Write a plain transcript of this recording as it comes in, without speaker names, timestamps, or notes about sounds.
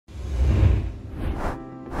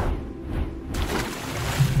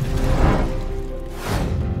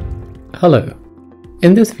Hello.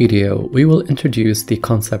 In this video, we will introduce the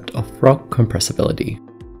concept of rock compressibility.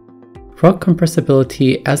 Rock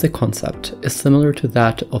compressibility as a concept is similar to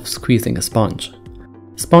that of squeezing a sponge.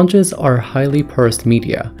 Sponges are highly porous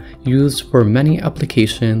media used for many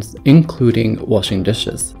applications, including washing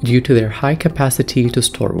dishes, due to their high capacity to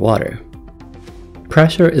store water.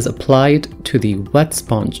 Pressure is applied to the wet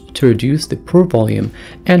sponge to reduce the pore volume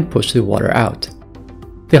and push the water out.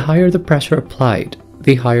 The higher the pressure applied,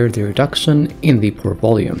 the higher the reduction in the pore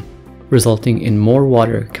volume, resulting in more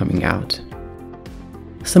water coming out.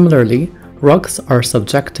 Similarly, rocks are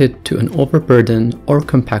subjected to an overburden or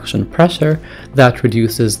compaction pressure that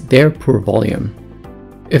reduces their pore volume.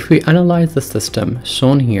 If we analyze the system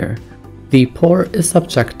shown here, the pore is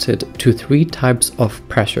subjected to three types of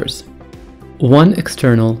pressures, one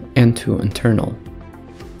external and two internal.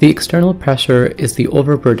 The external pressure is the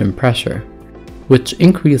overburden pressure, which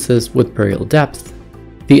increases with burial depth.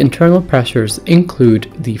 The internal pressures include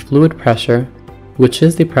the fluid pressure, which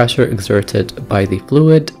is the pressure exerted by the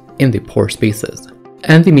fluid in the pore spaces,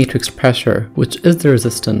 and the matrix pressure, which is the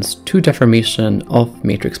resistance to deformation of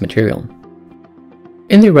matrix material.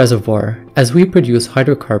 In the reservoir, as we produce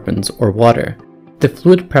hydrocarbons or water, the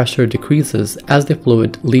fluid pressure decreases as the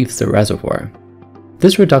fluid leaves the reservoir.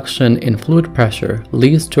 This reduction in fluid pressure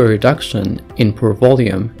leads to a reduction in pore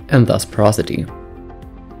volume and thus porosity.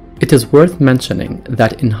 It is worth mentioning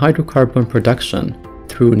that in hydrocarbon production,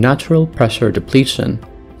 through natural pressure depletion,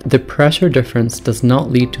 the pressure difference does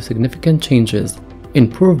not lead to significant changes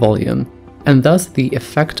in pore volume, and thus the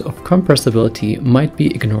effect of compressibility might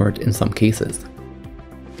be ignored in some cases.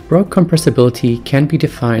 Rock compressibility can be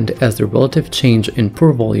defined as the relative change in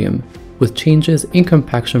pore volume with changes in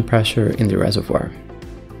compaction pressure in the reservoir.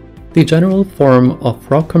 The general form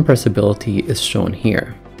of rock compressibility is shown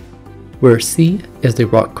here, where C is the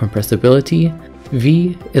rock compressibility,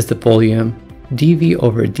 V is the volume, dV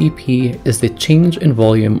over dP is the change in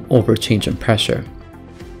volume over change in pressure.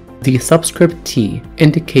 The subscript T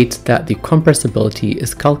indicates that the compressibility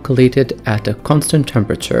is calculated at a constant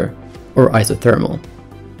temperature, or isothermal,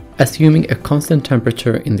 assuming a constant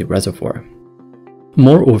temperature in the reservoir.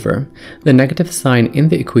 Moreover, the negative sign in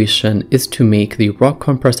the equation is to make the rock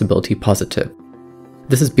compressibility positive.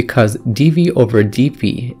 This is because dV over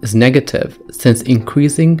dP is negative, since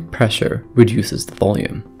increasing pressure reduces the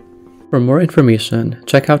volume. For more information,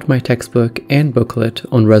 check out my textbook and booklet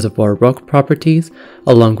on reservoir rock properties,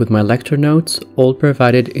 along with my lecture notes, all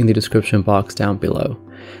provided in the description box down below.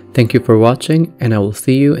 Thank you for watching, and I will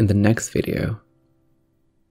see you in the next video.